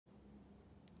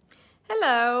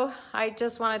Hello, I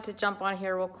just wanted to jump on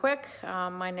here real quick.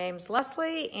 My name's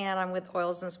Leslie and I'm with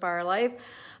Oils Inspire Life.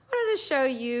 I wanted to show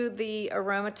you the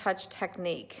Aromatouch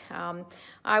Technique.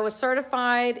 I was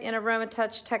certified in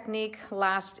Aromatouch Technique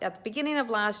at the beginning of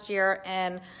last year,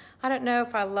 and I don't know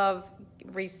if I love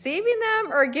receiving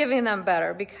them or giving them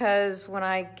better, because when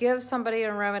I give somebody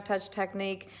an Aromatouch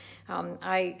Technique,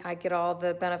 I get all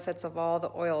the benefits of all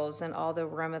the oils and all the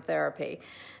aromatherapy.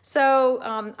 So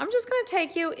I'm just going to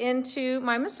take you into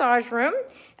my massage room.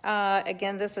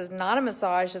 Again, this is not a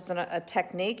massage, it's a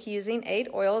technique using 8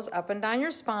 oils up and down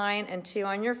your spine and 2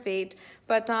 on your feet.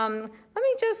 But let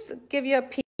me just give you a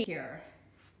peek here.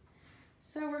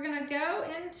 So we're going to go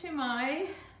into my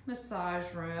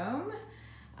massage room.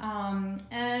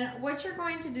 And what you're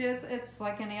going to do is, it's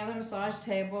like any other massage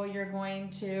table. You're going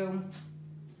to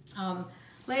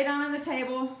lay down on the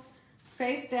table,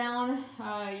 face down.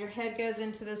 Your head goes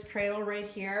into this cradle right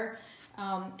here.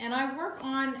 And I work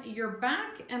on your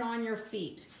back and on your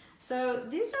feet. So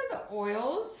these are the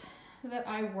oils that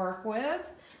I work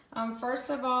with. First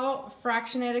of all,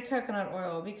 fractionated coconut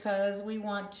oil, because we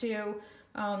want to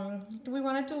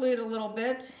dilute a little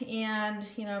bit and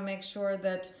make sure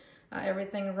that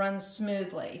everything runs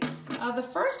smoothly. The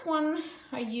first one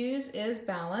I use is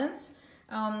Balance.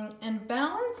 And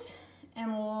Balance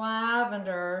and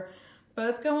lavender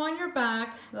both go on your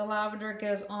back. The lavender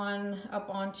goes up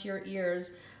onto your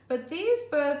ears. But these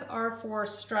both are for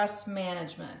stress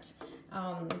management.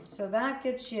 So that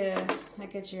gets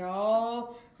you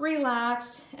all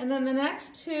relaxed. And then the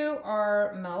next 2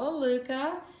 are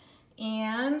Melaleuca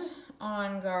and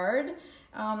On Guard.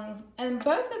 And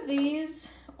both of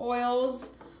these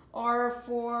oils are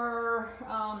for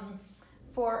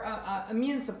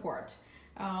immune support.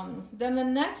 Then the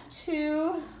next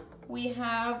 2 we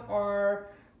have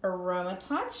are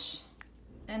Aromatouch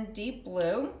and Deep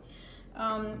Blue.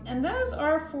 And those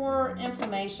are for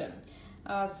inflammation.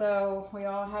 So we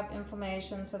all have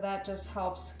inflammation, so that just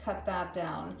helps cut that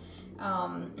down.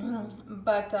 Then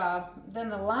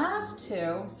the last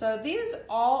 2, so these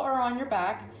all are on your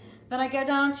back. Then I go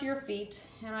down to your feet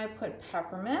and I put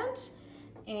peppermint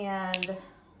and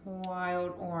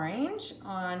wild orange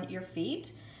on your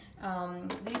feet.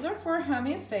 These are for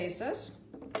homeostasis.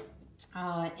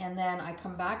 And then I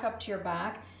come back up to your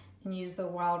back and use the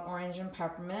wild orange and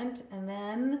peppermint, and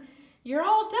then you're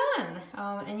all done.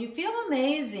 And you feel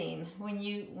amazing when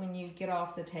you get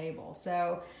off the table.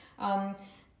 So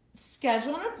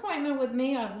schedule an appointment with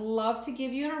me. I'd love to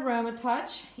give you an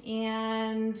Aromatouch,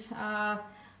 and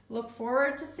look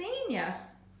forward to seeing you.